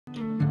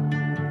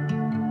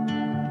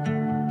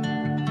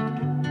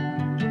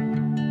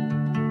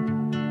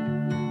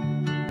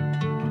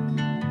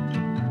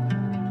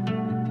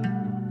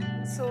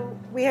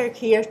we are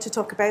here to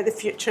talk about the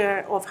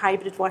future of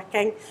hybrid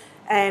working.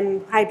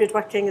 Hybrid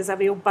working is a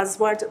real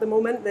buzzword at the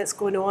moment that's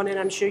going on, and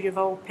I'm sure you've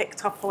all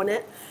picked up on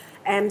it.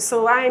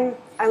 So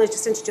I'll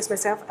just introduce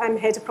myself. I'm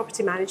Head of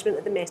Property Management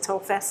at the Met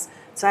Office.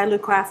 So I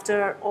look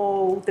after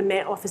all the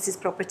Met Office's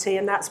property,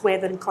 and that's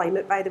weather and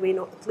climate, by the way,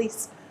 not the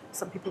police.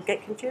 Some people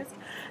get confused.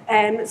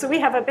 So we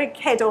have a big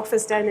head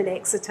office down in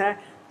Exeter,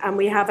 and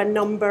we have a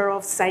number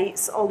of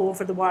sites all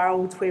over the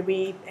world where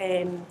we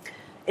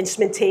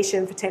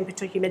instrumentation for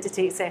temperature,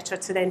 humidity, etc.,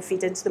 to then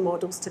feed into the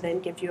models to then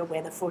give you a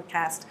weather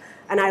forecast.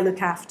 And I look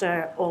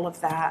after all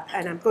of that.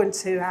 And I'm going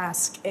to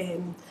ask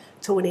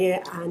Tony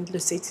and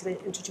Lucy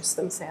to introduce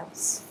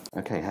themselves.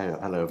 Okay,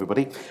 hello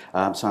everybody.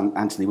 So I'm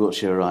Antony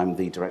Wiltshire. I'm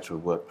the Director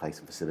of Workplace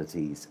and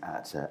Facilities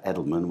at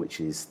Edelman,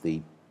 which is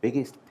the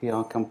biggest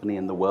PR company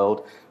in the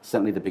world,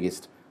 certainly the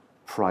biggest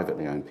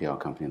privately owned PR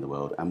company in the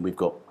world. And we've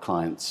got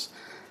clients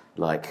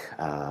like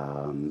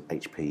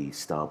HP,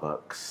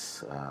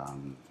 Starbucks,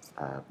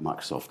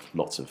 Microsoft,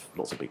 lots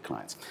of big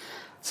clients.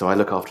 So I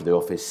look after the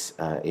office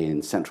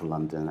in central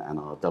London and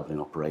our Dublin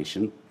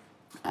operation.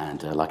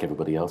 And like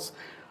everybody else,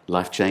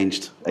 life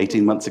changed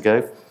 18 months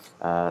ago.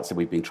 So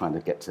we've been trying to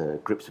get to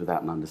grips with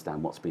that and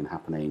understand what's been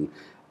happening.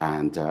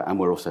 And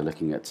we're also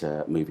looking at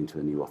moving to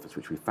a new office,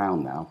 which we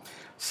found now.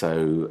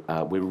 So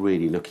we're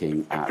really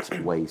looking at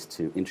ways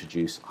to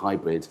introduce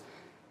hybrid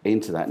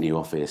into that new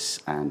office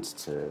and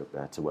to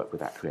work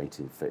with that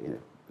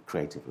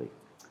creatively.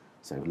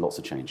 So lots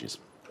of changes.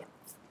 Yeah.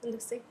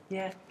 Lucy?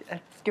 Yeah,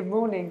 good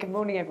morning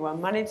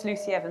everyone. My name's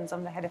Lucy Evans.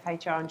 I'm the Head of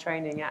HR and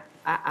Training at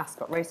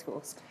Ascot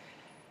Racecourse.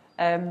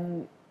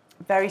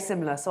 Very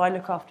similar. So I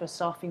look after a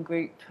staffing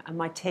group, and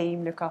my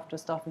team look after a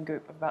staffing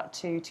group of about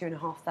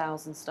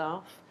 2,500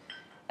 staff,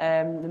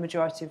 the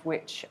majority of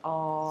which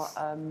are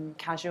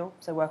casual,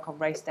 so work on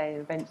race day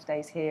and event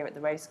days here at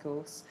the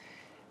Racecourse.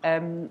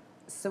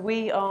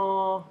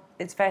 So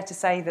it's fair to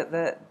say that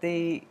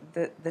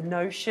the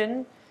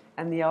notion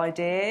and the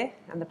idea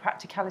and the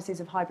practicalities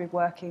of hybrid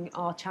working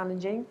are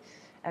challenging,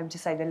 to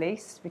say the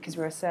least, because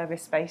we're a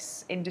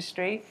service-based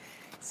industry.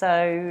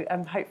 So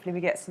hopefully we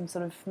get some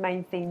sort of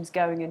main themes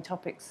going and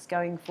topics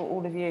going for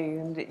all of you,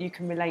 and that you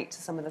can relate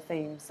to some of the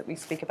themes that we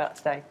speak about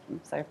today.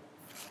 So.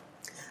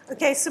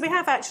 Okay, so we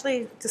have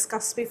actually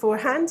discussed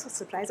beforehand,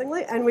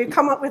 surprisingly, and we've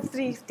come up with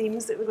 3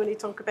 themes that we're going to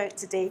talk about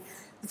today.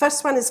 The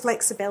first one is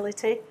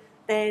flexibility,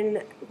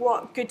 then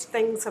what good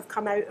things have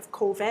come out of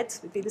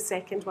COVID would be the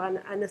second one,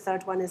 and the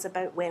third one is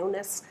about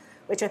wellness,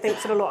 which I think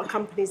for a lot of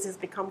companies has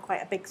become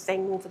quite a big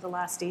thing over the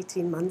last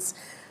 18 months.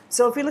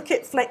 So if we look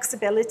at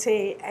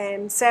flexibility,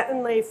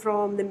 certainly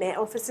from the Met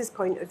Office's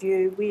point of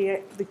view, we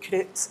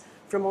recruit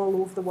from all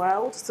over the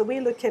world. So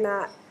we're looking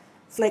at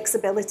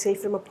flexibility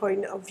from a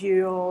point of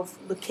view of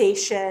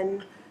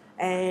location,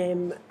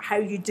 how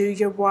you do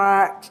your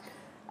work,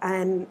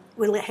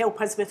 will it help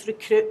us with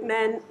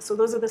recruitment? So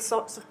those are the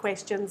sorts of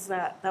questions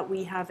that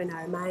we have in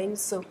our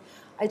minds. So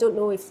I don't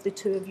know if the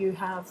two of you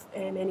have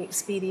any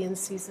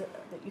experiences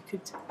that you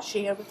could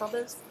share with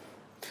others.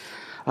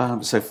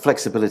 So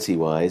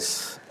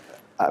flexibility-wise,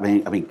 I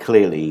mean,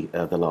 clearly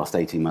the last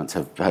 18 months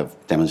have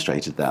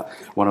demonstrated that.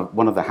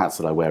 One of the hats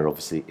that I wear,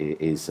 obviously,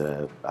 is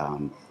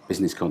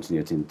business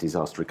continuity and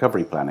disaster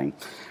recovery planning,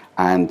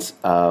 and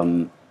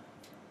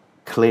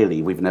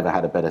clearly we've never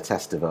had a better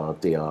test of our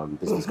DR and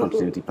business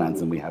continuity plans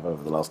than we have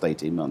over the last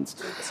 18 months.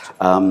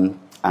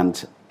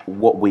 And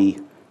what we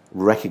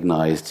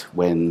recognised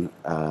when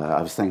I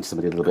was saying to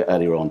somebody a little bit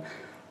earlier on,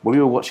 when we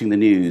were watching the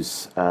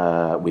news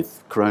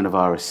with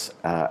coronavirus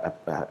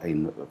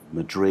in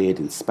Madrid,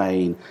 in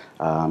Spain,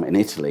 in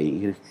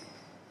Italy,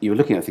 you were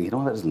looking at it thinking,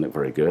 oh, that doesn't look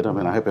very good. I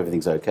mean, I hope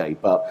everything's okay.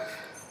 But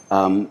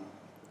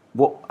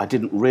what I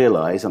didn't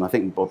realise, and I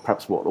think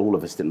perhaps what all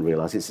of us didn't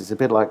realise, it's a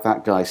bit like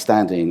that guy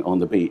standing on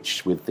the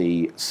beach with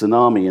the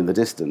tsunami in the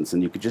distance,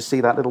 and you could just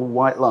see that little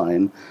white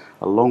line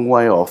a long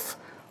way off,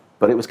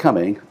 but it was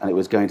coming and it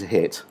was going to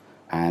hit.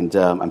 And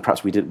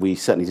perhaps we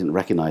certainly didn't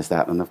recognise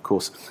that. And of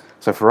course,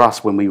 so for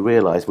us, when we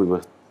realised we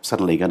were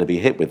suddenly going to be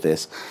hit with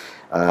this,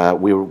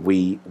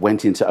 we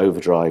went into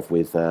overdrive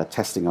with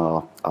testing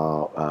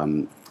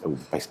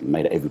basically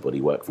made everybody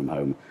work from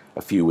home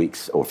a few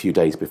weeks or a few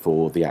days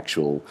before the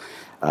actual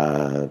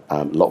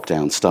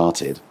lockdown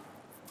started.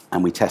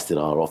 And we tested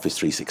our Office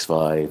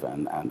 365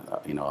 and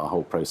our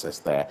whole process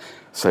there.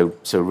 So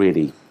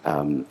really,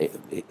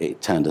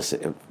 it turned us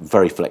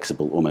very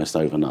flexible almost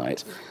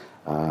overnight.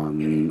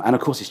 And of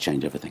course, it's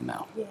changed everything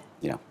now.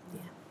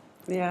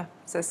 Yeah.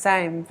 So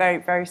same, very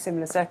very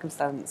similar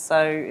circumstance.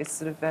 So it's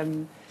sort of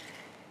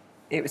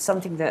it was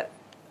something that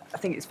I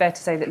think it's fair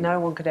to say that no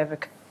one could ever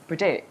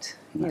predict.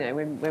 No. You know,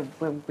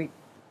 when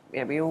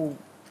we all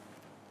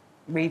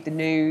read the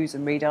news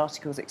and read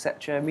articles,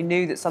 etc. And we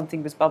knew that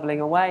something was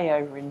bubbling away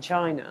over in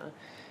China,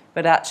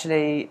 but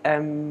actually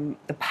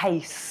the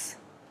pace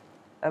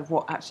of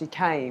what actually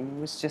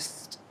came was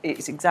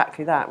it's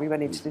exactly that. We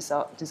went into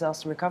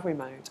disaster recovery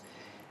mode,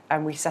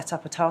 and we set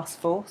up a task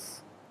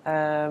force,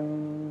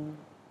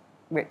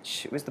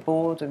 which was the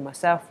board and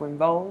myself were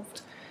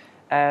involved,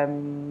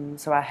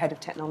 so our head of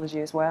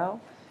technology as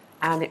well,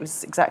 And it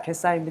was exactly the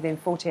same within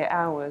 48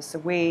 hours. So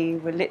we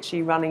were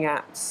literally running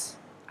at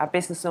our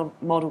business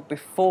model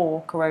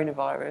before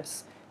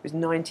coronavirus was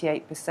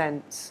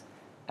 98%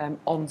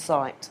 on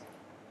site.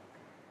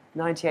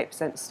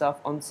 98% staff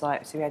on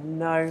site, so we had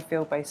no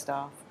field-based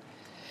staff.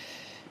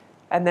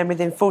 And then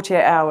within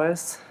 48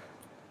 hours,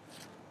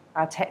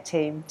 our tech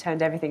team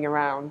turned everything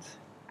around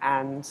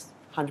and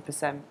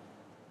 100%,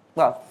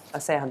 well, I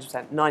say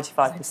 100%,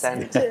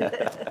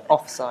 95%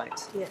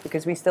 off-site. Yeah.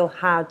 Because we still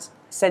had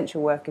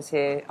essential workers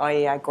here,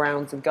 i.e. our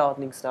grounds and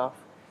gardening staff,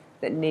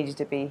 that needed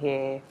to be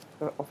here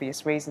for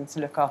obvious reasons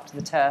to look after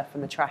the turf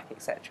and the track,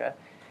 etc.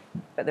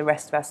 But the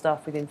rest of our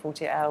staff within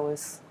 48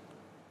 hours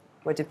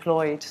were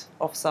deployed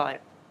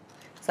off-site.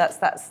 So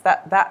that's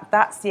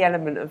the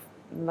element of,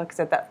 like I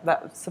said,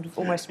 that sort of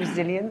almost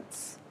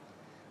resilience,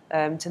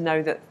 to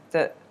know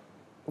that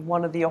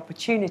one of the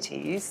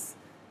opportunities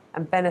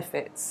and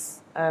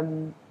benefits,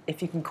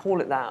 if you can call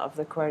it that, of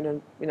the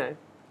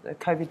the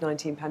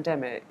COVID-19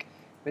 pandemic,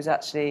 was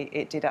actually,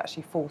 it did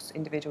actually force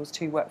individuals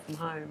to work from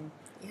home.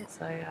 Yeah.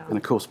 So, And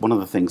of course, one of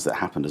the things that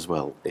happened as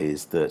well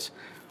is that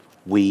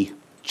we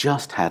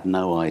just had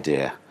no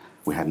idea.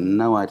 We had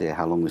no idea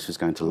how long this was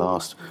going to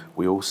last.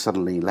 We all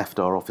suddenly left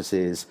our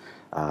offices.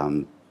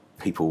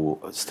 People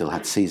still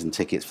had season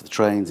tickets for the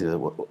trains.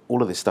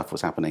 All of this stuff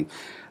was happening.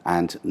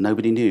 And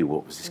nobody knew,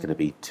 what was this going to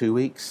be, 2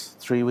 weeks,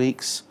 3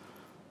 weeks?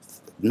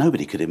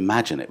 Nobody could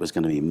imagine it was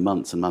going to be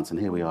months and months. And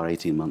here we are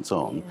 18 months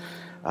on.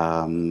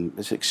 Yeah.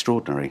 It's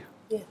extraordinary.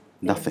 Yeah,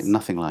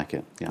 Nothing like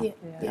it.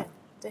 Yeah,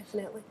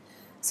 definitely.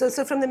 So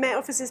from the Met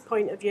Office's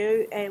point of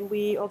view,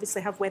 we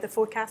obviously have weather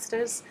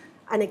forecasters,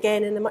 and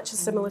again, in a much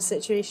similar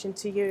situation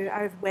to you,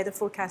 our weather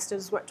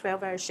forecasters work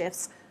 12-hour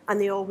shifts, and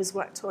they always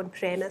worked on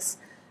premise.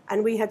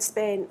 And we had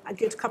spent a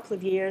good couple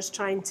of years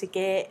trying to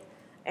get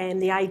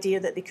the idea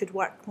that they could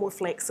work more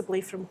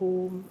flexibly from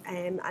home,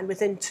 and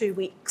within 2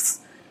 weeks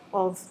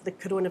of the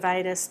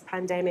coronavirus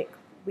pandemic,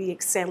 we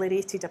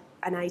accelerated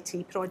an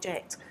IT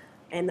project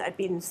that had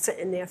been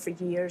sitting there for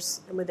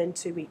years, and within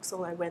 2 weeks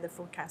all our weather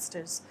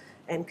forecasters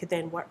could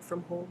then work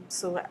from home.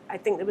 So I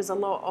think there was a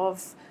lot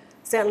of,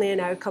 certainly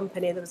in our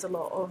company, there was a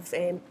lot of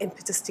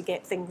impetus to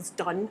get things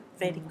done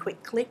very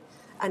quickly.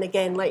 And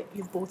again, like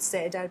you've both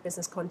said, our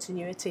business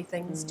continuity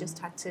things just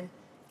had to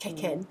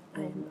kick in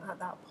at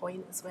that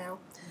point as well.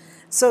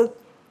 So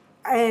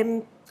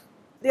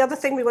the other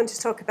thing we want to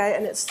talk about,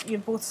 and it's,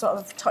 you've both sort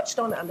of touched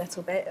on it a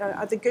little bit,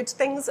 are the good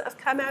things that have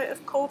come out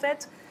of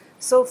COVID.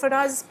 So for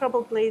us,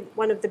 probably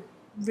one of the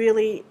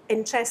really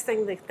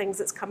interesting things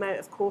that's come out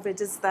of COVID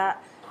is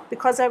that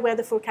because our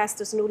weather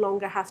forecasters no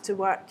longer have to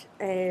work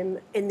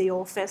in the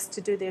office to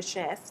do their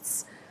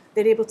shifts,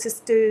 they're able to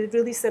do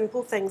really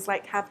simple things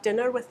like have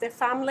dinner with their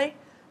family.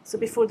 So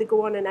before they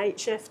go on a night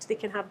shift, they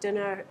can have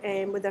dinner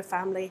with their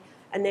family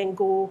and then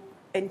go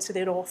into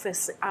their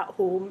office at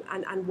home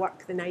and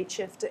work the night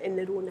shift in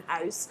their own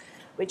house,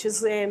 which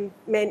has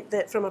meant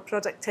that from a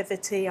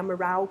productivity, a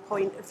morale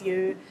point of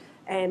view,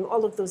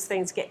 all of those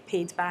things get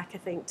paid back, I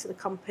think, to the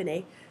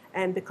company,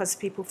 because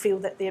people feel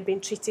that they're being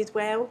treated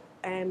well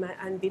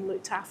and being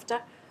looked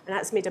after, and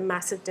that's made a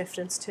massive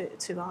difference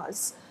to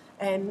us.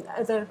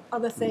 Are there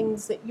other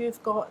things that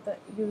you've got that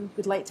you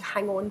would like to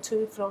hang on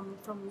to from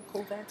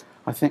COVID?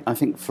 I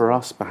think for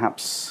us,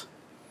 perhaps,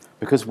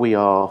 because we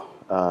are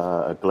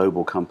a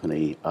global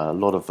company, a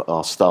lot of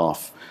our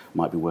staff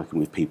might be working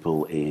with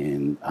people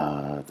in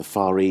the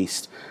Far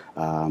East.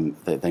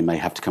 They may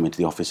have to come into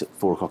the office at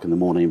 4 o'clock in the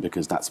morning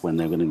because that's when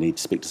they're going to need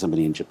to speak to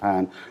somebody in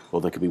Japan,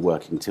 or they could be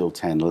working till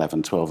 10,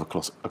 11, 12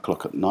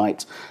 o'clock at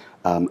night,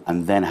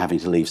 and then having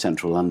to leave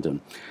central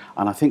London.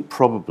 And I think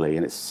probably,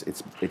 and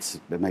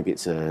maybe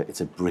it's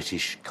a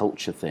British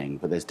culture thing,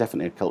 but there's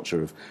definitely a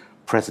culture of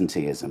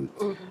presenteeism,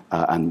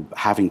 and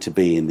having to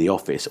be in the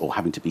office, or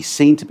having to be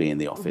seen to be in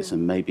the office,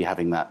 and maybe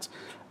having that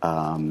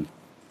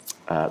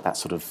that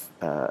sort of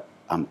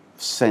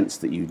sense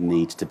that you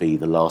need to be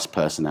the last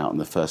person out and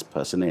the first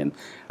person in.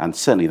 And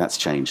certainly that's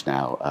changed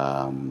now,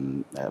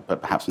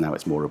 but perhaps now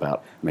it's more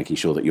about making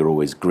sure that you're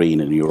always green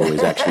and you're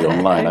always actually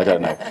online. I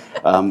don't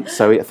know.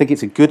 So I think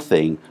it's a good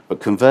thing, but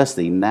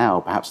conversely now,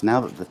 perhaps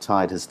now that the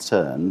tide has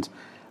turned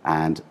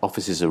and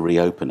offices are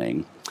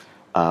reopening,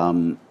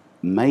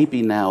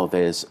 maybe now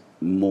there's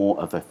more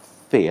of a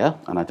fear,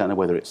 and I don't know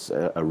whether it's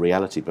a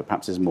reality, but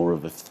perhaps there's more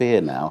of a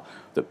fear now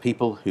that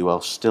people who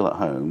are still at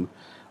home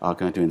are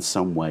going to in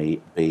some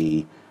way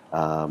be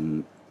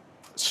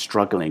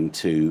struggling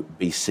to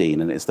be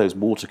seen. And it's those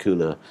water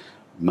cooler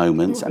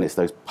moments, and it's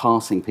those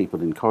passing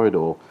people in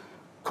corridor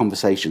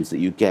conversations that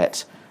you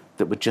get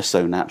that were just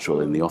so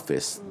natural in the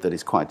office that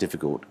it's quite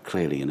difficult,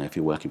 clearly, you know, if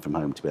you're working from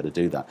home, to be able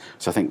to do that.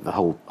 So I think the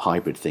whole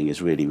hybrid thing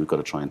is really, we've got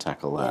to try and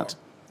tackle that.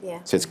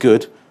 Yeah. So it's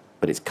good,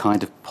 but it's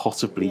kind of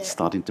possibly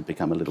starting to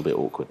become a little bit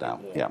awkward now.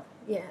 Yeah.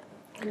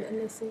 And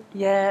Lucy?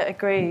 Yeah,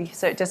 agree.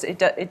 So it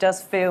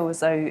does feel as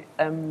though,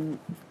 and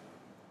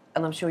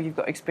I'm sure you've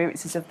got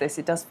experiences of this,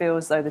 it does feel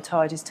as though the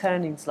tide is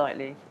turning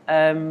slightly.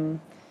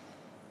 But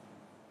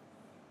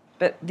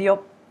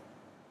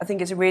I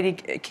think it's a really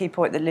key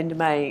point that Lynda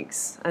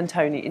makes,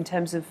 Antony, in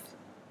terms of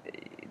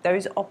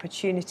those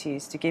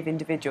opportunities to give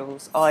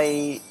individuals,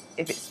 i.e.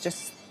 if it's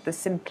just the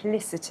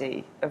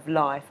simplicity of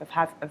life,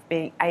 of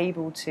being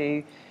able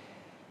to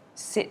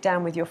sit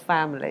down with your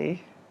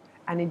family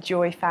and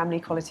enjoy family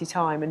quality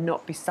time and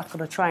not be stuck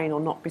on a train or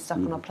not be stuck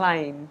on a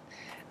plane,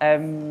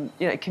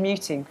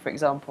 commuting, for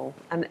example.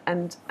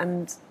 And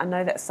I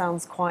know that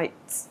sounds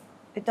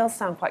it does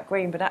sound quite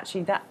green, but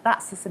actually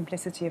that's the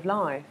simplicity of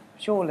life,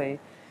 surely.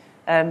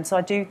 So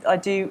I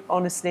do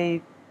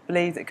honestly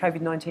believe that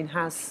COVID-19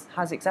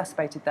 has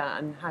exacerbated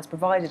that and has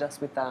provided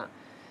us with that.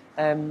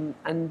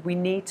 And we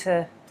need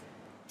to,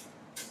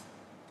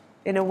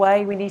 in a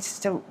way, we need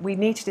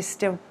to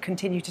still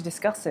continue to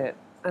discuss it.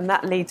 And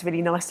that leads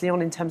really nicely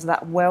on in terms of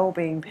that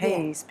well-being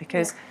piece,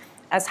 because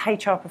as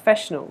HR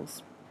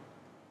professionals,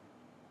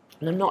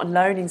 and I'm not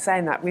alone in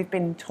saying that, we've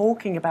been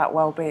talking about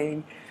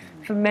well-being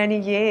for many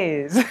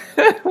years,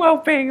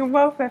 well-being and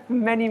welfare for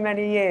many,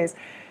 many years.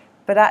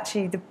 But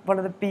actually, one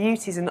of the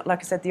beauties, and like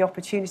I said, the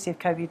opportunity of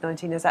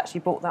COVID-19 has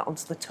actually brought that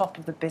onto the top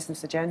of the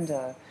business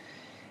agenda,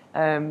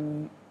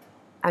 and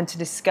to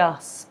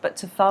discuss, but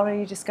to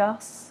thoroughly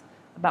discuss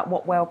about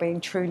what well-being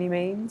truly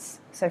means.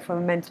 So from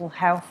a mental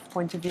health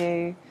point of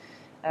view,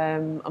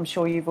 I'm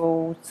sure you've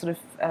all sort of,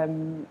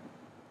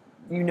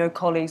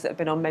 colleagues that have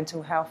been on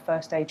mental health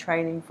first aid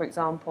training, for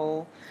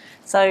example.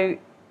 So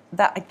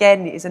that,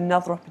 again, is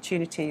another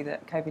opportunity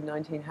that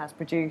COVID-19 has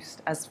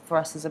produced for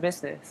us as a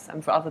business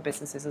and for other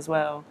businesses as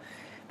well.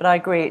 But I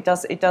agree, it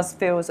does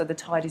feel as though the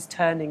tide is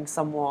turning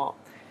somewhat.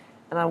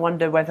 And I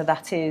wonder whether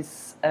that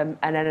is an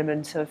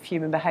element of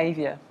human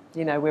behaviour.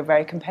 We're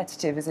very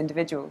competitive as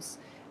individuals.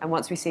 And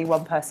once we see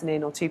one person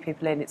in or two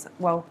people in, it's,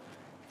 well,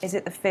 is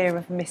it the fear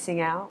of missing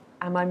out?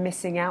 Am I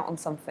missing out on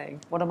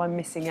something? What am I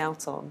missing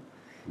out on?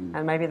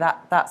 And maybe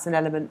that's an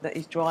element that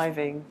is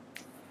driving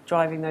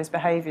those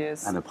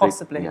behaviours, and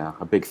possibly.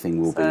 A big thing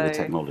will be the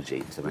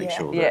technology to make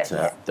sure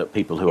that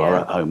people who are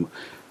at home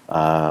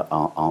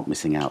aren't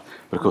missing out.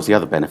 But of course, the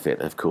other benefit,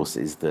 of course,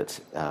 is that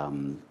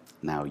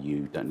now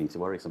you don't need to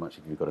worry so much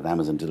if you've got an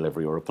Amazon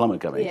delivery or a plumber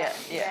coming.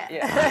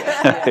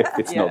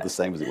 It's not the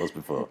same as it was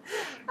before.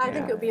 I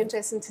think it'll be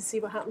interesting to see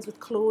what happens with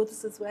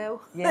clothes as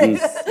well.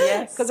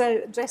 Yes. Because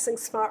dressing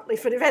smartly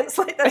for events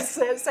like this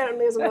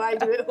certainly isn't what I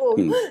do at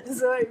home.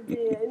 So it'd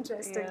be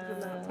interesting from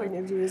that point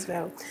of view as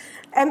well.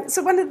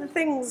 So one of the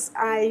things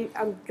I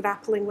am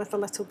grappling with a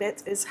little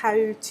bit is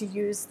how to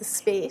use the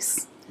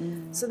space.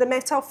 So the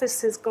Met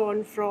Office has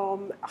gone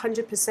from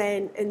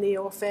 100% in the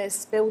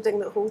office, building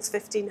that holds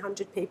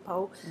 1,500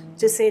 people,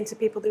 to saying to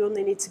people they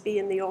only need to be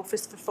in the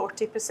office for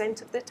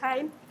 40% of the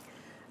time.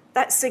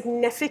 That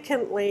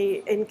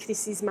significantly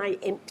increases my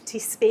empty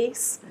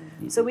space.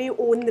 So we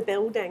own the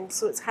building,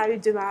 so it's how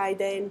do I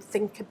then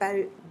think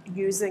about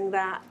using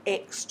that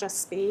extra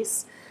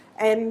space.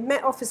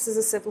 Met Office is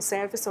a civil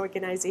service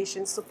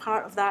organisation, so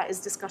part of that is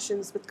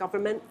discussions with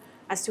government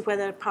as to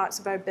whether parts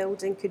of our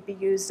building could be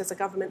used as a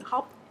government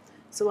hub,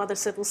 so other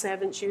civil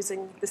servants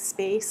using the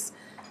space.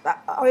 But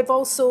I've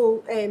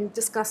also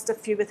discussed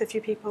with a few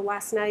people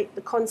last night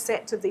the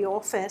concept of the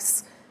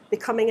office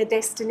becoming a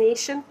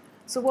destination.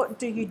 So what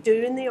do you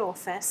do in the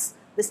office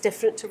that's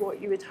different to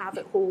what you would have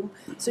at home?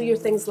 So your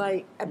things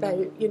like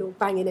about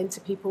banging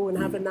into people and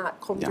having that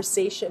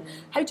conversation.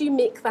 How do you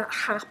make that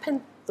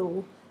happen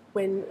though?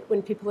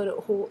 When people are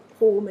at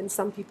home and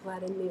some people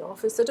are in the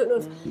office. I don't know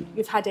if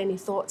you've had any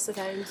thoughts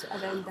around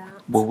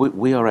that. Well,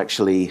 we are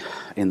actually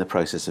in the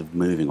process of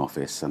moving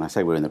office, and I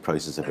say we're in the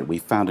process of it. We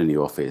found a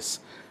new office.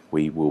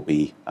 We will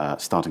be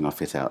starting our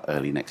fit out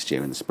early next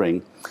year in the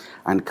spring,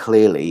 and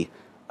clearly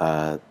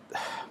you've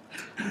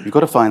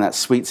got to find that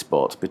sweet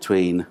spot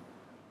between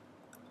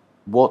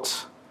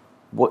what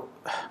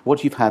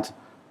you've had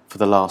for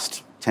the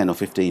last 10 or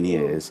 15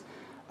 years,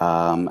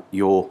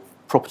 your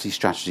property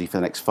strategy for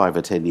the next 5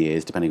 or 10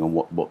 years, depending on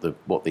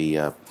what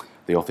the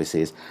office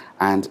is,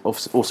 and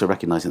also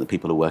recognising that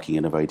people are working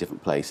in a very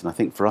different place. And I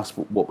think for us,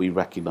 what we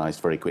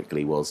recognised very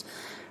quickly was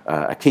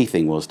a key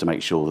thing was to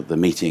make sure that the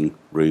meeting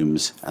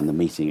rooms and the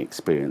meeting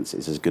experience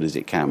is as good as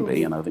it can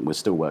be. And I think we're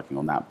still working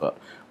on that, but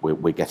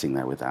we're getting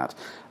there with that.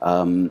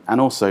 And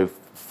also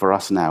for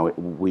us now,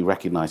 we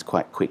recognise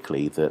quite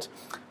quickly that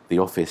the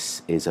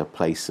office is a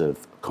place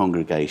of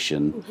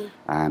congregation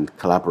and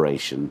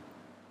collaboration.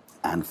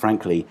 And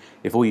frankly,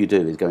 if all you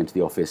do is go into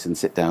the office and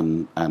sit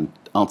down and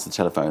answer the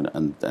telephone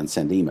and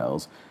send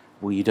emails,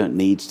 well, you don't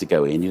need to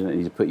go in. You don't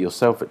need to put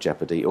yourself at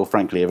jeopardy, or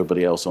frankly,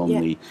 everybody else on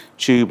the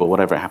tube or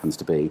whatever it happens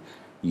to be.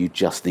 You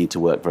just need to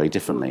work very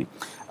differently.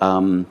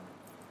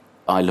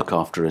 I look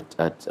after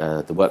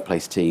the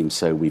workplace team,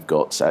 so we've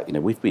got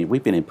we've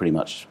been in pretty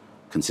much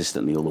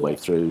consistently all the way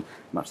through,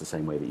 much the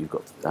same way that you've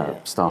got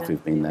staff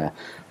who've been there,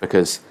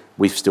 because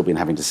we've still been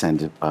having to send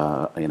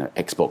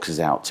Xboxes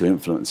out to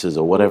influencers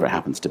or whatever it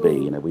happens to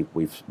be.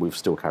 We've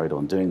still carried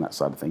on doing that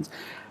side of things,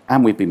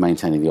 and we've been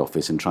maintaining the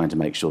office and trying to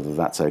make sure that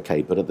that's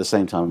okay. But at the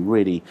same time,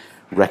 really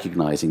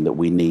recognising that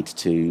we need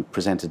to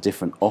present a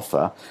different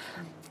offer,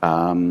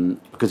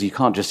 because you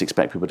can't just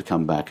expect people to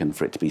come back and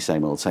for it to be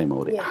same old, same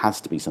old. It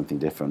has to be something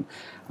different.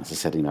 As I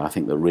said, I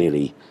think that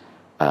really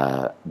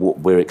what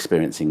we're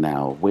experiencing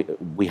now,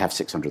 we have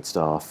 600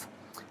 staff.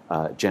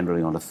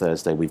 Generally on a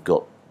Thursday, we've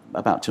got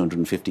about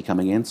 250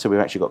 coming in, so we've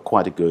actually got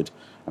quite a good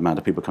amount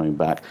of people coming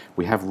back.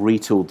 We have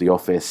retooled the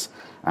office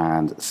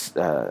and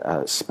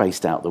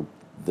spaced out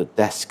the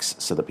desks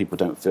so that people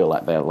don't feel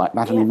like they're like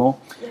that anymore.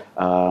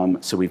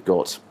 So we've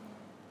got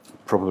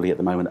probably at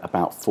the moment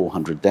about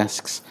 400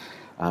 desks.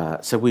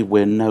 So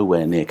we're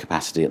nowhere near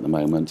capacity at the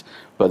moment,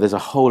 but there's a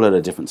whole lot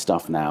of different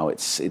stuff now.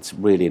 It's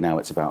really now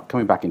it's about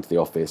coming back into the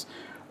office.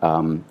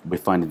 We're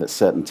finding that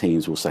certain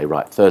teams will say,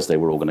 right, Thursday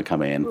we're all going to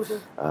come in.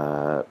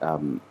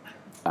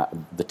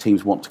 The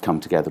teams want to come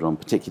together on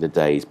particular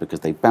days because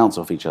they bounce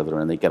off each other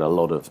and they get a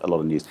lot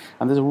of news.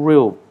 And there's a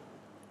real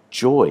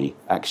joy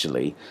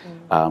actually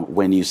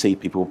when you see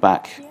people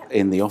back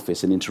in the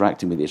office and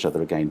interacting with each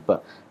other again.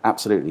 But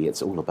absolutely,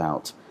 it's all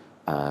about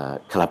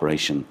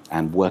collaboration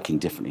and working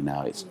differently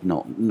now. It's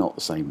not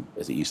the same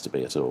as it used to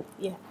be at all.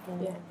 Yeah,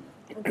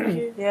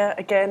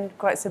 again,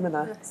 quite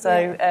similar.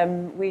 So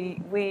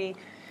we,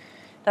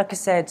 like I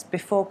said,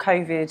 before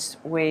COVID,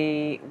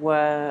 we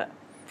were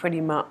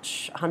pretty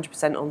much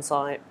 100% on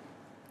site.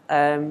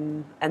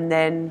 And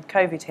then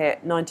COVID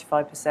hit,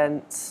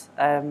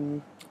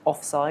 95%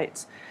 off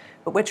site.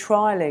 But we're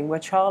trialling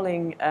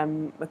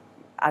with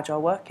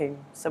agile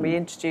working. So we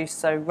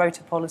introduced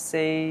rota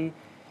policy,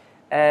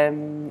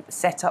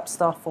 set up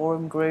staff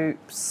forum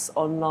groups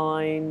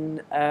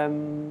online,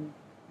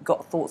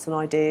 got thoughts and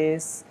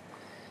ideas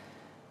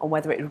on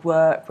whether it would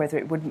work, whether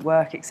it wouldn't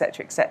work,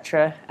 etc.,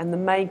 etc. And the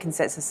main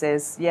consensus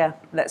is,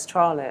 let's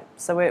trial it.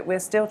 So we're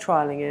still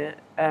trialling it.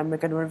 We're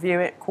going to review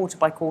it quarter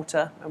by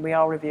quarter, and we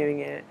are reviewing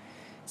it.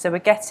 So we're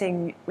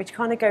getting, which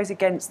kind of goes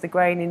against the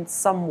grain in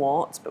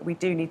somewhat, but we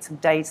do need some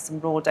data, some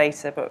raw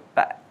data,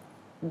 but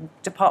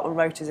department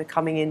rotas are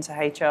coming into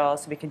HR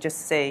so we can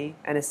just see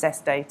and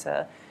assess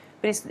data.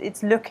 But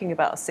it's looking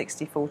about a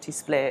 60-40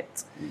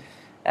 split.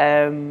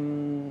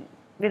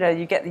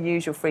 You get the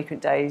usual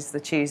frequent days, the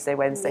Tuesday,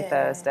 Wednesday,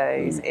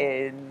 Thursdays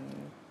in.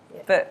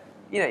 But,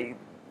 in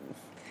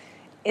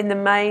the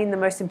main, the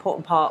most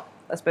important part,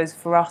 I suppose,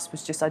 for us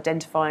was just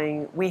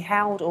identifying, we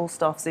held all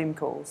staff Zoom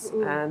calls,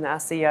 and our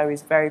CEO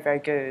is very, very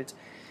good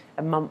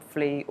at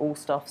monthly all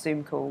staff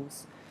Zoom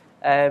calls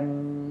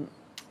to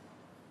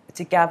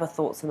gather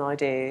thoughts and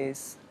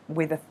ideas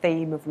with a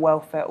theme of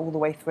welfare all the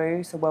way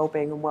through, so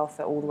well-being and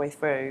welfare all the way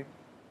through.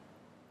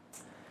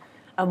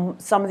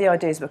 Some of the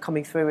ideas that were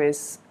coming through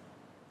is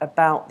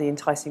about the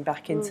enticing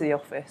back into the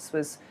office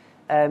was,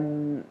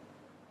 doing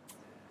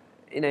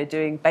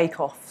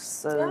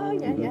bake-offs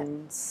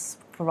and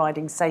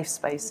providing safe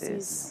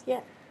spaces.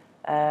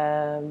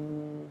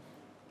 To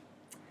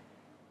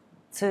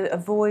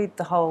avoid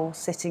the whole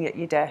sitting at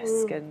your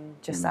desk and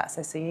just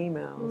accessing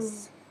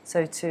emails.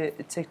 So to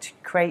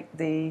create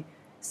the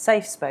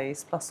safe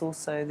space plus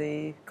also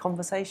the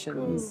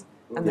conversations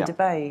and the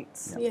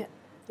debates.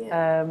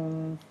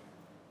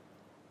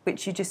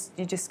 Which you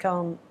just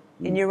can't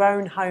in your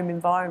own home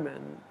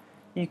environment.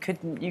 You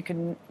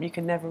can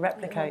never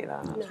replicate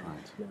that. That's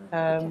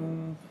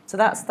right. So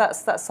that's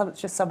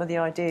just some of the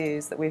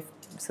ideas that we've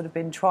sort of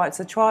been trying.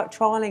 So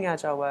trialing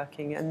agile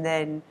working, and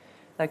then,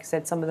 like I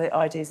said, some of the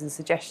ideas and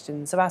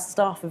suggestions. So our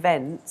staff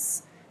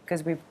events,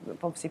 because we've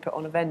obviously put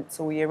on events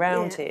all year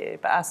round here,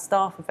 but our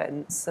staff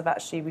events have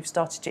actually, we've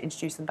started to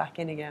introduce them back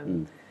in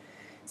again.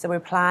 So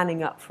we're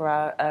planning up for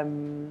our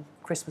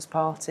Christmas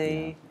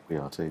party. We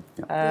are too.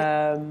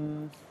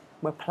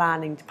 We're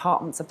planning,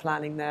 departments are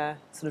planning their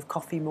sort of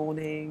coffee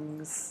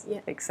mornings,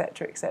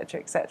 etc., etc.,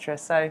 etc.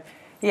 So,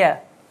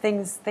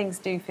 things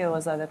do feel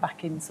as though they're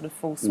back in sort of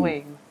full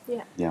swing.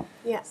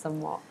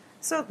 Somewhat.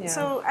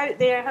 So out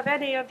there, have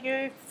any of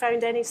you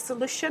found any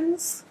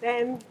solutions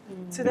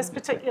to this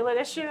particular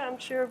issue? I'm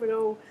sure we're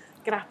all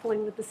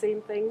grappling with the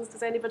same things.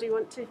 Does anybody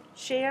want to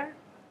share?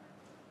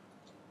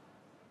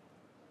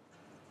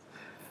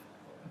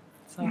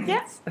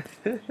 Yes.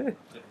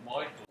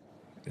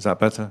 Is that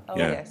better? Oh,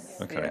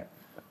 yes. Okay.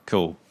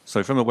 Cool.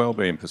 So from a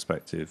wellbeing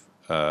perspective,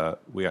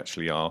 we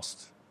actually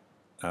asked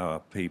our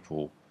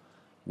people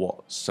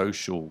what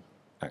social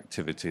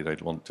activity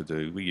they'd want to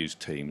do. We use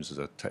Teams as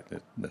a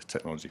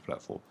technology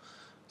platform.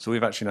 So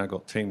we've actually now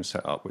got teams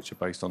set up which are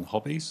based on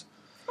hobbies.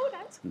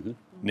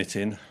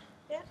 Knitting,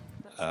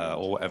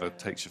 or whatever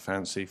takes your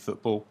fancy,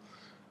 football.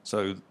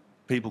 So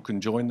people can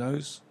join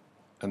those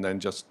and then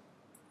just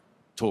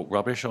talk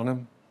rubbish on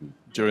them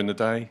during the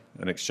day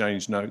and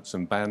exchange notes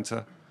and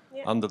banter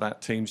under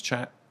that Teams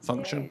chat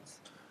function.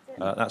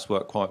 That's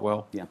worked quite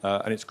well.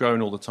 And it's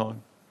growing all the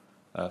time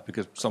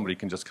because somebody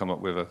can just come up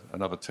with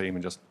another team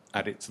and just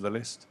add it to the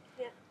list.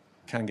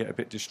 Can get a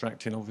bit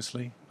distracting,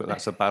 obviously, but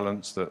that's a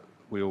balance that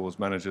we all as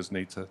managers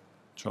need to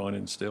try and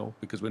instill,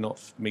 because we're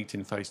not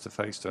meeting face to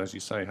face to, as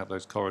you say, have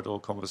those corridor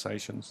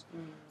conversations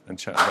and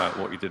chat about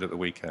what you did at the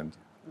weekend.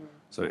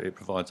 So it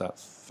provides that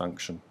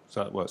function.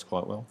 So that works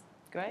quite well.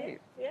 Great.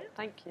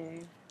 Thank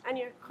you. And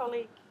your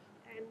colleague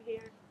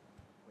here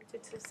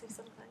wanted to say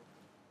something.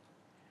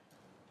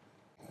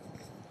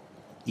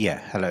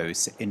 Yeah, hello,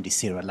 it's Indy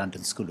Sira,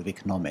 London School of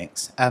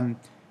Economics.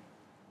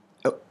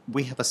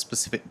 We have a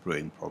specific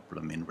brewing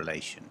problem in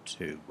relation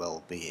to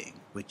well-being,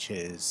 which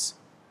is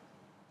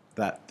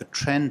that the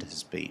trend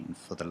has been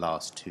for the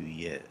last 2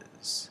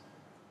 years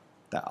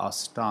that our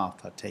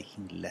staff are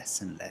taking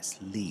less and less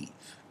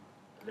leave.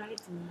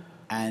 Right.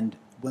 And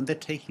when they're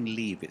taking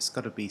leave, it's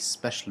got to be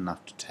special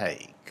enough to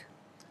take.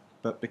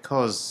 But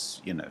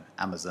because,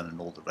 Amazon and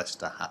all the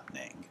rest are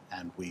happening,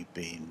 and we've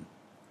been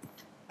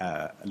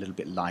a little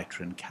bit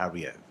lighter in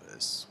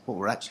carryovers, what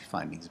we're actually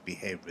finding is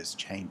behaviour is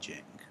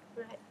changing.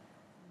 Right.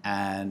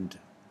 And,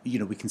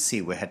 we can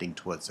see we're heading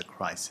towards a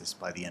crisis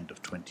by the end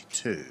of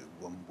 22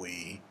 when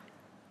we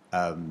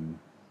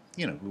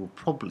will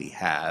probably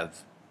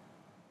have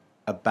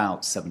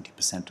about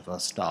 70% of our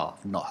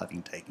staff not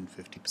having taken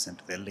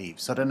 50% of their leave.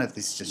 So I don't know if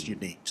this is just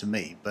unique to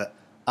me, but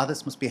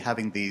others must be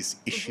having these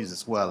issues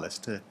as well as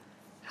to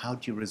how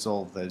do you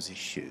resolve those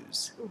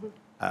issues,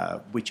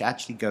 which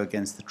actually go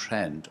against the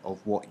trend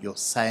of what you're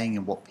saying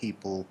and what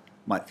people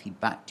might feed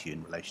back to you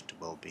in relation to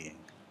well-being.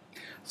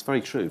 It's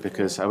very true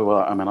because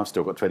I've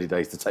still got 20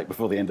 days to take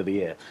before the end of the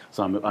year,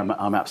 so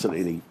I'm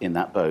absolutely in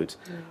that boat,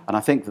 and I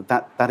think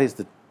that is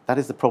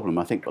the problem.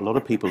 I think a lot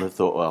of people have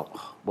thought,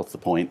 well, what's the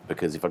point?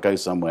 Because if I go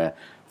somewhere,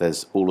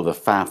 there's all of the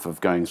faff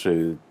of going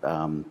through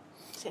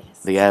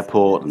the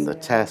airport and the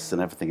tests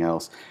and everything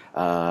else,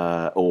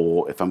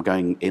 or if I'm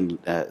going in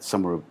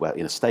somewhere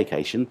in a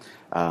staycation,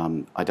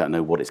 I don't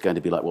know what it's going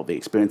to be like, what the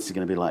experience is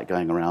going to be like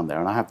going around there,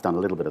 and I have done a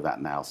little bit of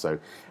that now, so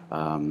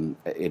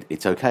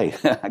it's okay.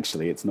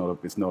 Actually, it's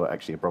not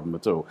actually a problem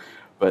at all.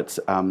 But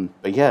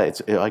yeah,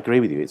 I agree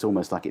with you. It's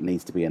almost like it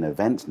needs to be an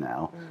event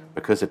now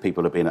because of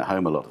people have been at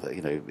home a lot,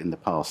 in the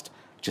past,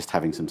 just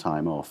having some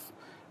time off.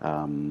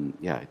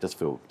 Yeah, it does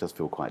feel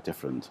quite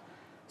different.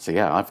 So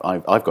yeah,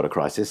 I've got a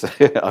crisis.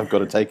 I've got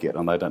to take it,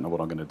 and I don't know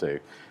what I'm going to do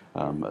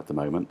at the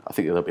moment. I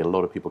think there'll be a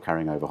lot of people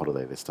carrying over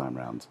holiday this time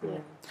round. Yeah.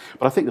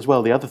 But I think as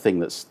well, the other thing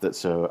that's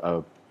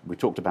we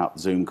talked about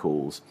Zoom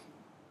calls.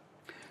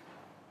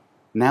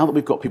 Now that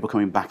we've got people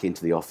coming back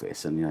into the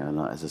office, and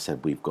as I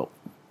said, we've got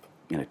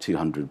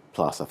 200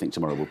 plus. I think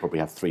tomorrow we'll probably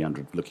have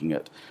 300 looking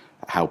at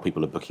how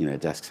people are booking their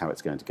desks, how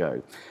it's going to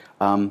go.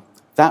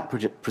 That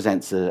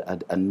presents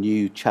a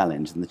new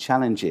challenge, and the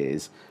challenge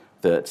is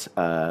that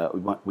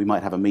we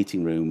might have a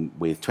meeting room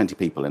with 20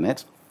 people in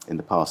it. In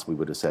the past, we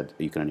would have said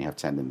you can only have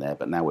 10 in there,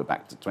 but now we're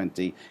back to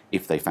 20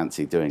 if they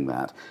fancy doing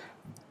that.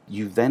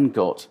 You've then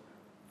got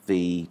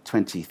the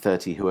 20,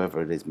 30,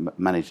 whoever it is,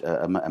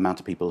 amount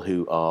of people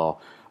who are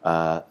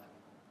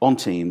on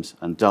Teams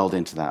and dialed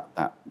into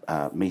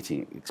that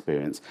meeting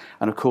experience.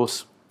 And of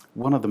course,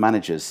 one of the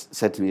managers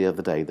said to me the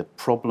other day, the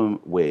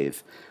problem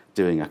with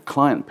doing a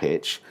client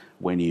pitch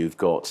when you've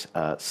got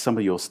some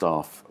of your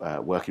staff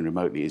working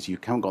remotely is you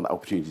haven't got that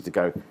opportunity to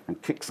go and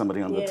kick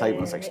somebody under the table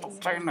and say, stop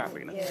doing that,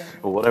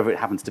 or whatever it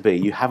happens to be.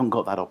 You haven't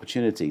got that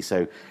opportunity,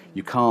 so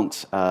you can't.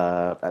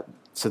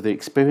 So the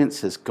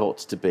experience has got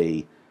to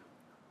be,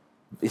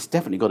 it's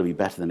definitely got to be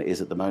better than it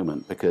is at the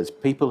moment, because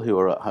people who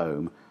are at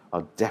home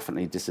are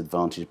definitely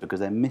disadvantaged because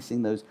they're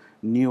missing those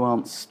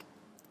nuanced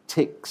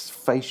tics,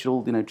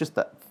 facial, just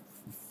that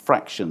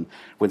fraction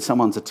when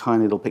someone's a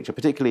tiny little picture,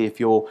 particularly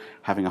if you're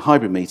having a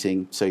hybrid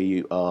meeting, so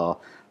you are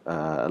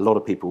a lot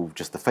of people,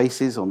 just the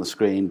faces on the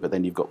screen, but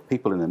then you've got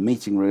people in a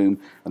meeting room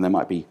and there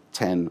might be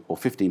 10 or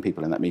 15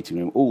 people in that meeting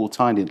room, all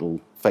tiny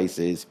little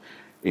faces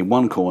in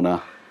one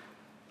corner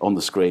on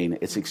the screen.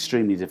 It's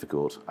extremely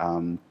difficult.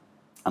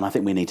 And I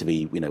think we need to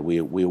be,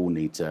 we all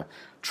need to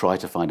try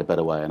to find a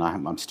better way. And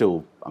I'm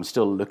still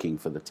looking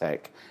for the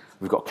tech.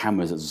 We've got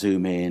cameras that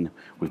zoom in.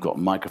 We've got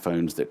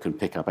microphones that can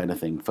pick up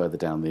anything further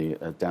down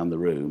the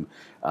room.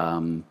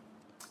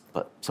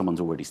 But someone's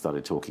already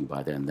started talking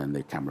by then. Then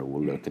the camera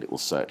will look and it will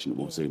search and it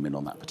will zoom in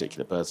on that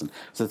particular person.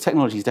 So the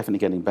technology is definitely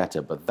getting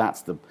better. But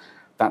that's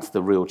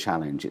the real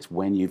challenge. It's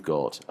when you've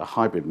got a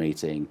hybrid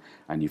meeting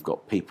and you've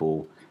got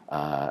people.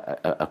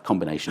 A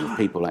combination of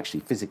people actually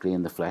physically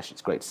in the flesh.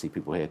 It's great to see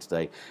people here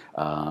today.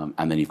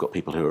 And then you've got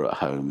people who are at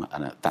home,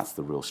 and that's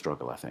the real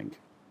struggle, I think.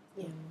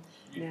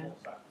 Yeah.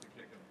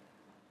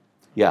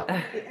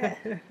 Yeah.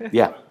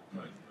 Yeah.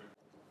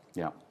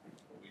 Yeah.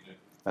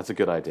 That's a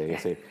good idea. You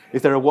see.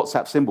 Is there a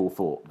WhatsApp symbol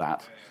for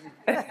that?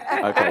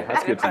 Okay,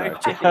 that's good to know.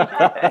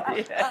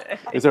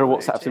 Is there a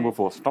WhatsApp symbol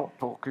for stop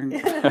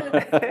talking?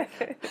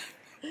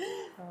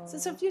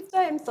 So have you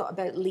thought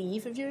about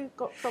leave? Have you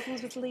got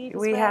problems with leave as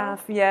well? We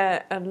have,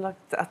 yeah, and I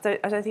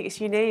don't think it's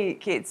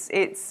unique. It's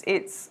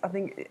I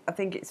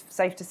think it's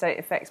safe to say it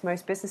affects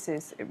most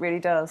businesses. It really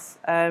does.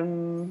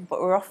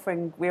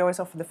 But we always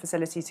offer the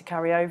facility to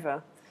carry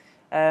over.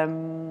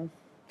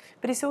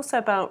 But it's also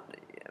about,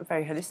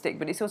 very holistic,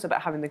 but it's also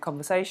about having the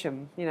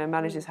conversation.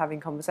 Managers having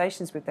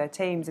conversations with their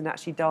teams and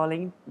actually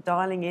dialing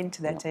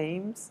into their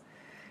teams.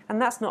 And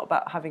that's not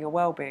about having a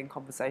well-being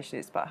conversation,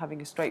 it's about having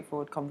a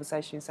straightforward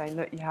conversation saying,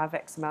 look, you have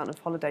X amount of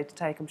holiday to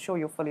take, I'm sure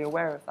you're fully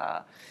aware of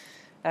that.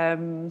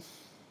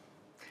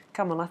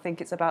 Come on, I think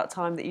it's about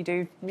time that you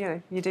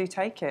do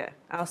take it.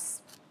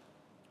 Else,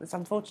 it's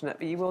unfortunate,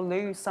 but you will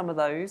lose some of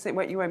those. You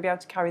won't be able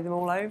to carry them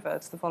all over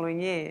to the following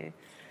year.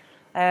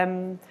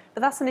 But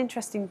that's an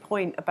interesting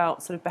point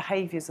about sort of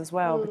behaviours as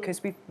well,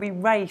 because we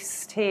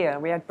raced here.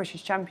 We had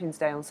British Champions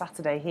Day on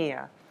Saturday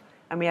here,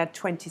 and we had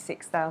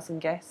 26,000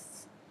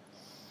 guests.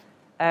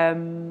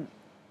 And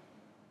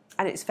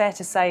it's fair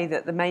to say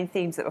that the main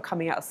themes that were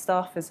coming out of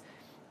staff is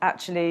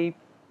actually,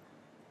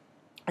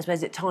 I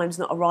suppose at times,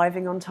 not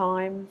arriving on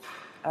time,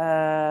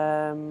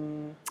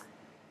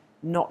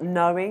 not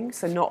knowing,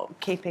 so not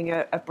keeping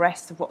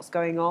abreast of what's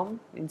going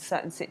on in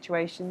certain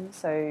situations.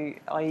 So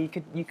you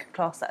could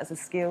class that as a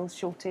skills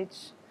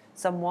shortage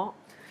somewhat.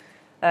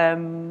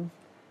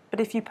 But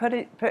if you put,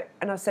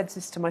 and I've said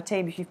this to my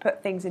team, if you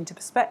put things into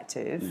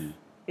perspective,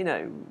 you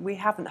know, we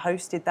haven't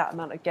hosted that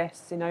amount of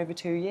guests in over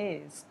 2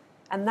 years.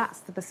 And that's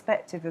the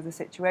perspective of the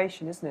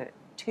situation, isn't it?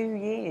 2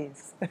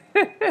 years.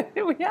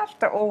 We have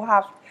to all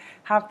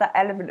have that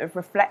element of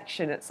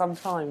reflection at some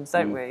times,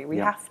 don't we? We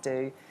have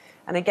to.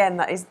 And again,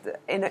 that is,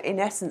 in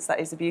essence, that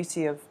is the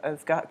beauty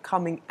of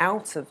coming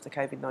out of the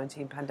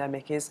COVID-19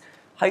 pandemic, is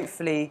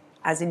hopefully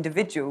as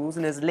individuals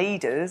and as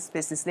leaders,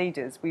 business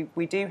leaders, we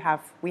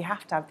have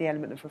to have the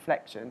element of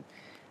reflection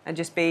and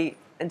just take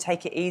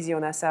it easy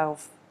on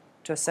ourselves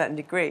to a certain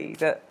degree,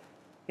 that,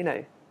 you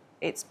know,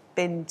 it's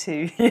been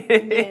 2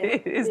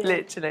 years,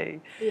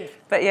 literally. Yeah.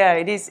 But yeah,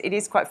 it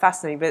is quite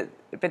fascinating.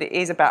 But it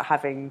is about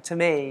to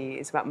me,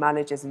 it's about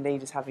managers and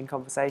leaders having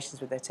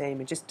conversations with their team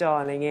and just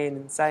dialing in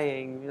and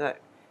saying, look,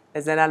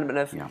 there's an element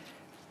of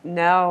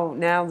now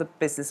the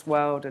business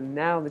world and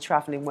now the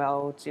travelling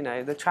world, you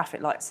know, the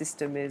traffic light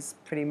system is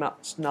pretty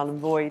much null and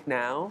void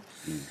now.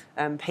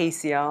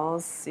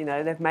 PCRs, you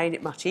know, they've made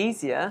it much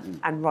easier,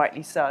 and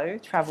rightly so,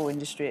 travel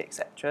industry,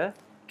 etc.,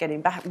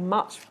 getting back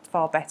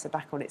far better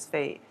back on its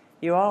feet.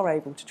 You are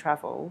able to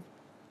travel,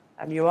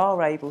 and you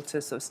are able to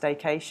sort of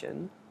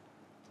staycation,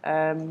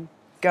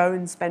 go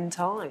and spend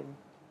time.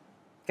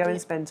 And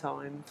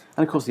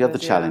of course, the other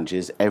challenge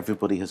is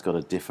everybody has got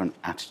a different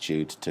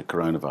attitude to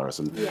coronavirus.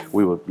 And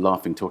we were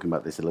talking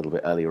about this a little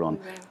bit earlier on.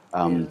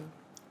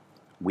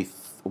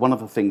 One of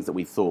the things that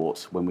we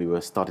thought when we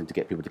were starting to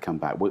get people to come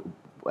back,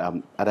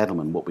 at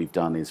Edelman, what we've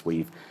done is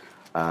we've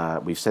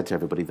said to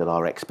everybody that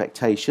our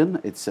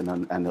expectation,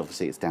 and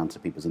obviously it's down to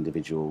people's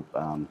individual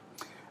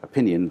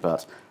opinion,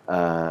 but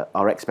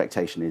our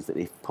expectation is that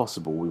if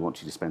possible, we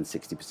want you to spend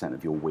 60%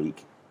 of your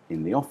week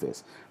in the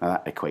office. Now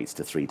that equates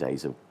to 3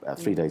 days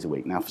a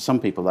week. Now for some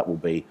people that will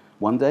be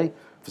 1 day,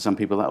 for some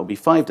people that will be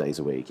 5 days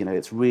a week. You know,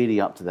 it's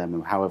really up to them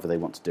and however they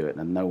want to do it,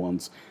 and no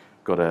one's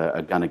got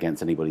a gun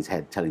against anybody's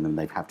head telling them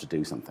they have to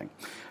do something.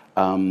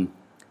 And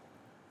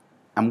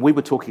we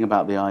were talking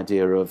about the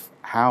idea of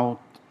how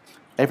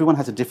everyone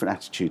has a different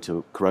attitude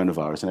to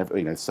coronavirus, and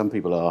you know, some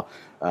people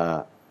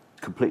are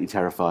completely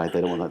terrified.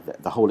 They don't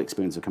want the whole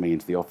experience of coming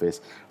into the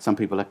office. Some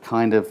people are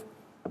kind of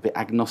a bit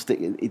agnostic.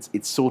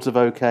 It's sort of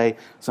okay.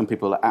 Some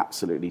people are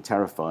absolutely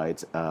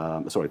terrified.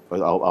 Are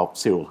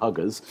serial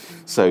huggers.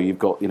 So you've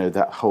got, you know,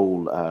 that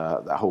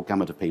whole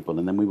gamut of people.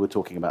 And then we were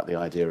talking about the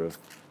idea of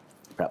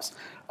perhaps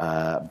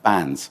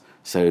bans.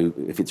 So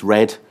if it's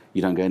red,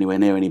 you don't go anywhere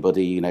near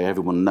anybody. You know,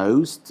 everyone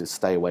knows to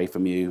stay away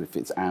from you. If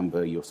it's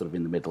amber, you're sort of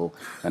in the middle,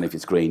 and if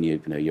it's green,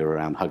 you're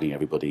around hugging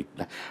everybody.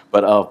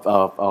 But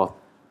our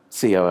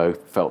COO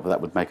felt that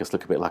would make us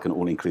look a bit like an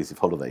all-inclusive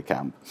holiday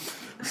camp.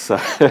 So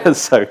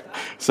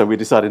we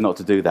decided not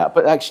to do that.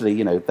 But actually,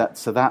 you know,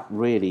 that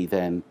really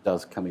then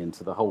does come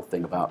into the whole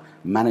thing about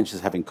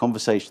managers having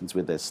conversations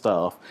with their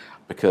staff,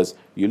 because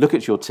you look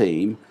at your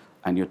team,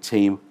 and your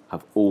team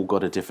have all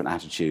got a different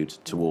attitude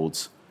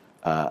towards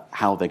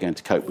how they're going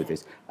to cope with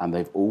this, and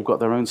they've all got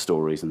their own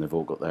stories, and they've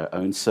all got their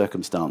own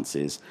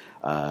circumstances,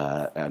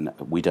 and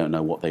we don't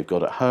know what they've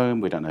got at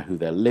home, we don't know who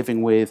they're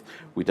living with,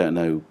 we don't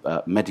know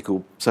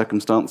medical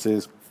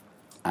circumstances,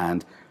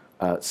 and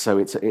so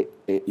we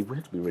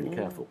have to be really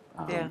careful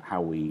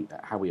how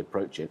we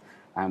approach it,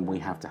 and we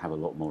have to have a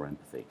lot more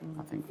empathy,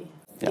 I think.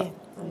 Yeah,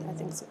 I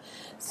think so.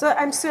 So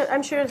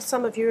I'm sure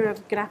some of you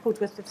have grappled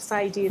with this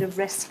idea of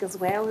risk as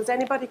well. Has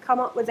anybody come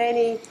up with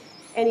any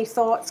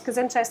thoughts? Because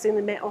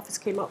interestingly, the Met Office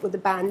came up with the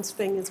bands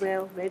thing as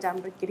well, red,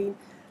 amber, green.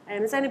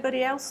 Has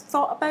anybody else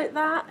thought about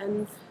that?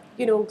 And,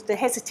 you know, the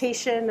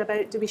hesitation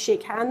about do we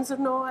shake hands or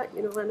not?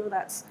 You know, I know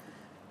that's... Do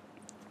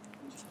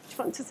you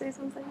want to say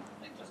something?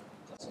 I think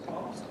just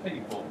ask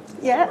people.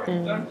 Yeah.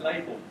 Sorry, don't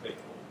label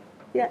people.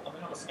 Yeah. I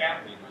mean, I'm a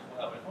scout leader as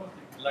well. If I was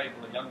to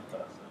label a young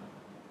person,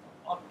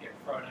 I'd get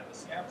thrown out of the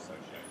Scout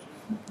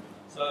Association.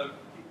 So,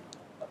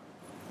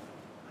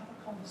 have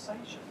a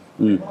conversation.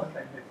 When I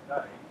came here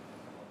today,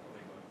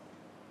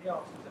 he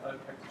asked, is it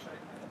okay to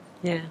shake hands?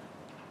 Yeah.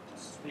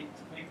 Just speak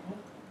to people.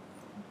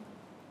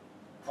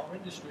 Our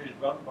industry is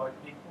run by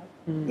people.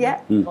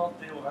 Yeah. You can't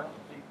deal without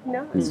people.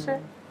 No, it's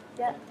true.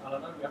 Yeah. And I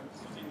know we haven't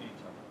seen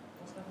each other.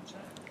 Let's have a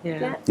chat.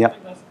 Yeah. Yeah. I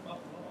think that's the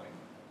bottom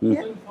line.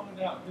 Yeah. Soon find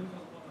out who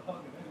doesn't want to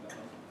hug and who does.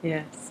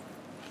 Yes.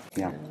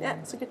 Yeah. Yeah,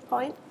 that's a good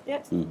point. Yeah.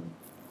 It's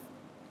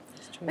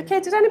true. Okay,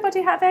 did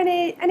anybody have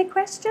any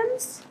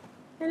questions?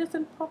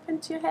 Anything pop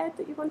into your head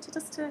that you wanted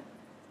us to...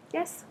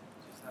 Yes?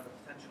 Just have a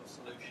potential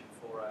solution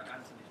for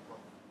Antony's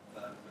problem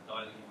for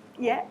dialing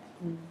in. Yeah.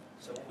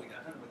 So what I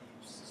don't know whether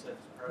you use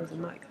service There's a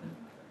mic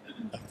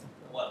there.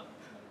 Well,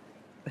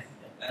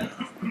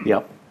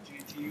 Yep. do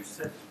you use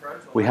Surface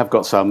Pros? We have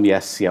got some,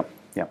 yes, yep,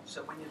 yep.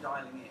 So when you're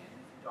dialing in, if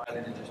you dial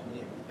in and just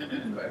mute,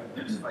 you've got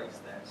everybody's face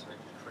there, so it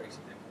just creates a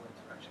bit more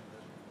interaction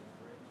with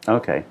the room.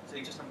 Okay. So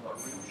you just haven't got a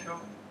room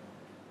shot.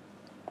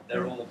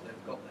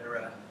 They've got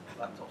their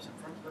laptops in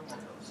front of them, they've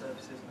got the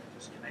services, and they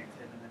just connect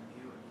in and then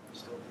mute, and you can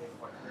still hear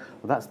quite clearly.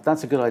 Well,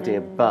 that's a good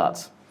idea,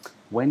 but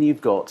when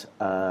you've got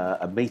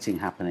a meeting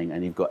happening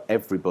and you've got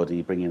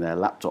everybody bringing their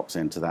laptops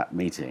into that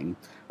meeting,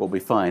 what we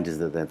find is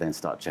that they then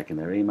start checking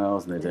their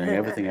emails and they're doing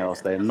everything else.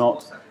 They're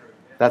not.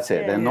 That's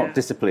it. They're not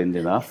disciplined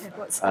enough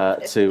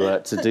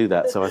to do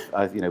that. So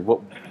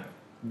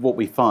what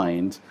we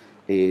find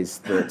is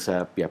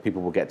that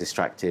people will get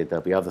distracted.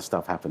 There'll be other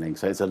stuff happening.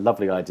 So it's a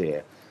lovely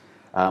idea.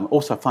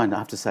 Also, I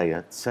have to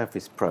say,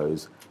 Surface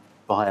Pros,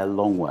 by a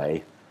long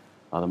way,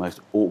 are the most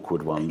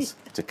awkward ones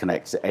to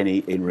connect to any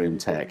in-room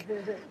tech.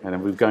 And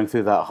then we're going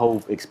through that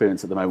whole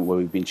experience at the moment where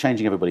we've been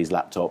changing everybody's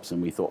laptops and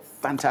we thought,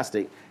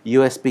 fantastic,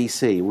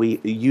 USB-C,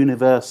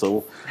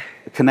 universal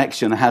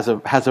connection has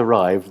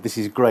arrived. This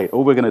is great.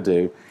 All we're going to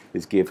do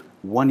is give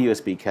one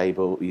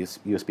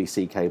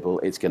USB-C cable.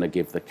 It's going to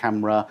give the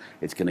camera.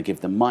 It's going to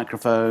give the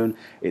microphone.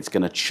 It's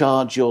going to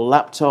charge your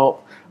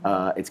laptop.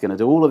 It's going to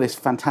do all of this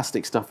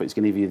fantastic stuff. It's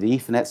going to give you the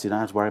Ethernet, so you don't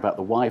have to worry about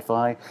the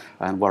Wi-Fi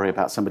and worry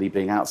about somebody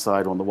being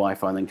outside on the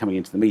Wi-Fi and then coming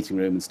into the meeting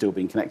room and still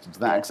being connected to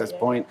the access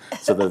point,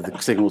 so that the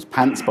signal's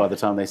pants by the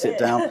time they sit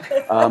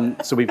down.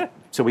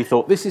 So we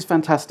thought, this is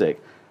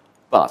fantastic,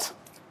 but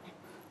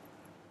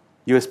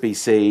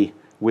USB-C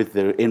with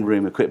the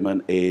in-room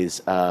equipment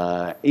is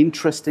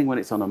interesting when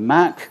it's on a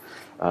Mac,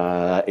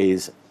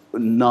 is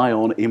nigh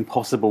on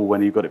impossible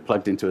when you've got it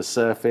plugged into a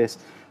Surface.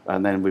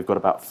 And then we've got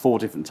about 4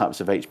 different types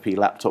of HP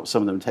laptops.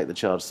 Some of them take the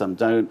charge, some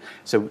don't.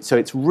 So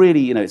it's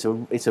really, it's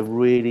a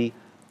really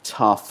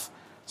tough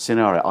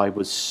scenario. I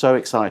was so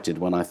excited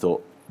when I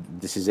thought,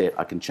 this is it.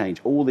 I can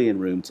change all the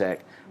in-room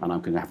tech, and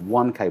I'm going to have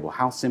one cable.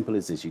 How simple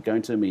is this? You go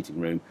into a meeting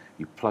room,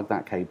 you plug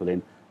that cable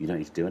in. You don't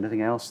need to do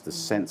anything else. The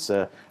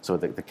sensor, so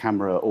the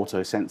camera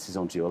auto senses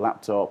onto your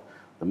laptop.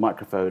 The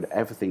microphone,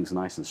 everything's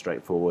nice and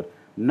straightforward.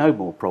 No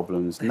more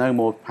problems. No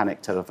more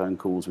panic telephone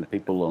calls with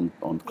people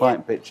on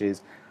client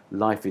pitches.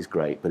 Life is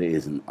great, but it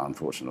isn't,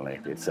 unfortunately.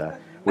 It's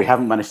we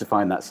haven't managed to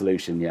find that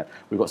solution yet.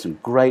 We've got some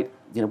great,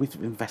 we've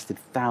invested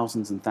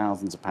thousands and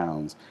thousands of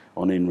pounds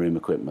on in-room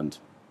equipment.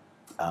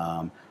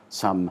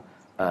 Some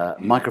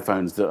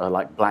microphones that are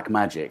like black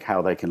magic,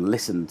 how they can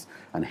listen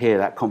and hear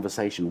that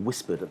conversation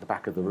whispered at the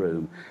back of the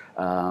room.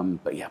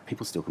 But yeah,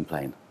 people still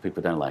complain.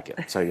 People don't like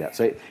it. So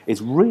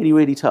it's really,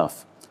 really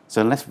tough.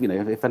 So unless,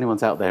 if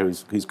anyone's out there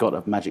who's got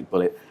a magic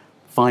bullet,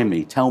 find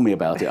me, tell me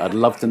about it. I'd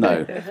love to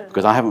know,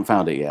 because I haven't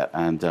found it yet,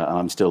 and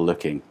I'm still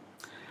looking,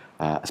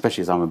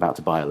 especially as I'm about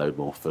to buy a load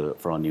more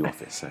for our new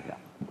office. So yeah.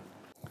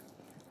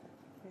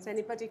 Can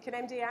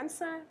anybody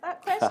answer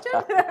that question?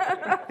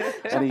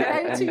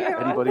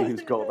 Anybody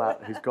who's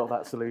got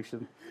that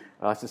solution?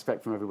 I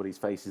suspect from everybody's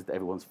faces that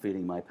everyone's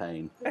feeling my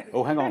pain.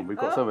 Oh, hang on, we've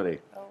got somebody.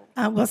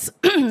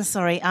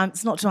 Sorry,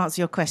 it's not to answer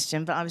your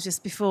question, but I was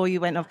just, before you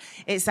went off,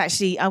 it's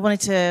actually, I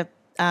wanted to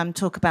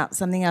talk about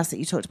something else that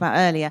you talked about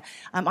earlier.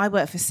 I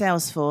work for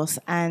Salesforce,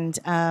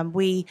 and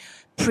we,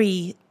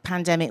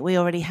 pre-pandemic, we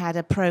already had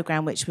a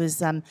program which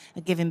was a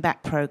giving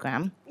back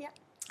program. Yeah.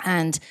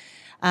 And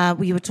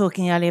we were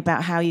talking earlier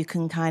about how you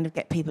can kind of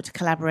get people to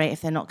collaborate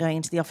if they're not going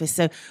into the office.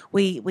 So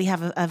we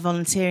have a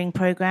volunteering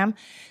program.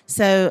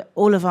 So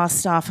all of our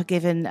staff are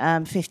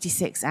given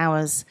 56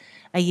 hours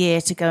a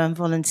year to go and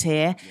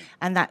volunteer,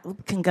 and that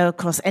can go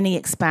across any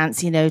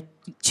expanse,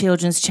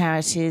 children's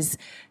charities,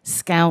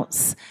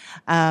 scouts,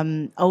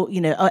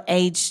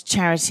 age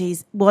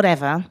charities,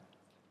 whatever,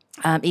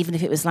 even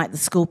if it was like the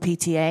school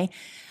PTA.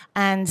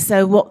 And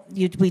so what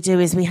we do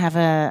is we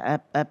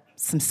have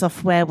some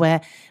software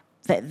where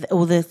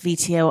all the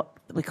VTO,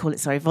 we call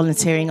it,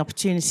 volunteering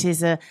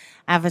opportunities are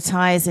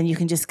advertised, and you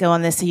can just go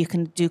on there, so you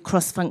can do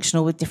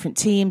cross-functional with different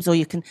teams, or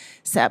you can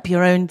set up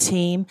your own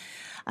team.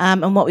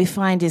 And what we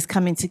find is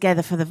coming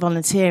together for the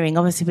volunteering.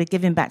 Obviously, we're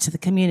giving back to the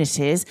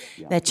communities,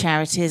 their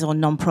charities or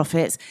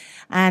non-profits.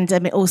 And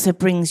it also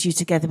brings you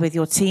together with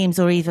your teams,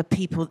 or either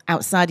people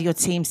outside of your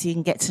team, so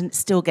you can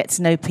still get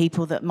to know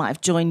people that might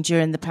have joined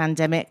during the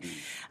pandemic,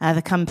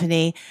 the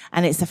company.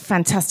 And it's a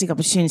fantastic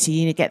opportunity.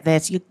 You get there,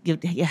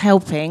 you're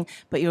helping,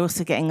 but you're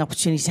also getting an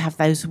opportunity to have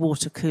those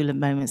water cooler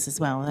moments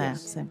as well there.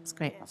 Yes. So it's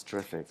great. That's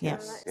terrific. Yeah.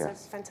 Yes.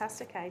 That's a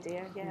fantastic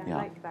idea. Yeah, I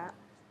like that.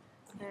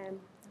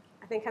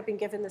 I think I've been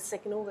given the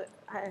signal that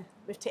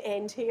we have to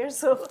end here.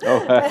 So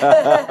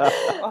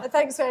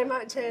thanks very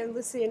much,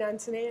 Lucy and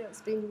Antony. It's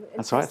been interesting.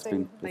 That's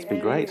right. It's been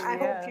great. I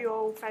hope you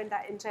all found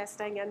that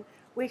interesting. And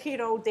we're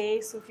here all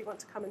day, so if you want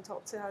to come and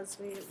talk to us,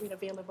 we're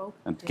available.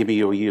 And give me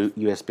your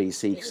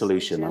USB-C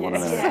solution. I want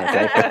to know.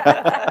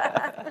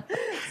 Yeah. Okay.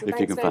 So If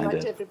you can thanks very find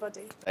much, it.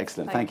 everybody.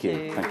 Excellent. Thank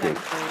you. Thank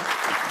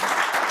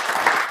you.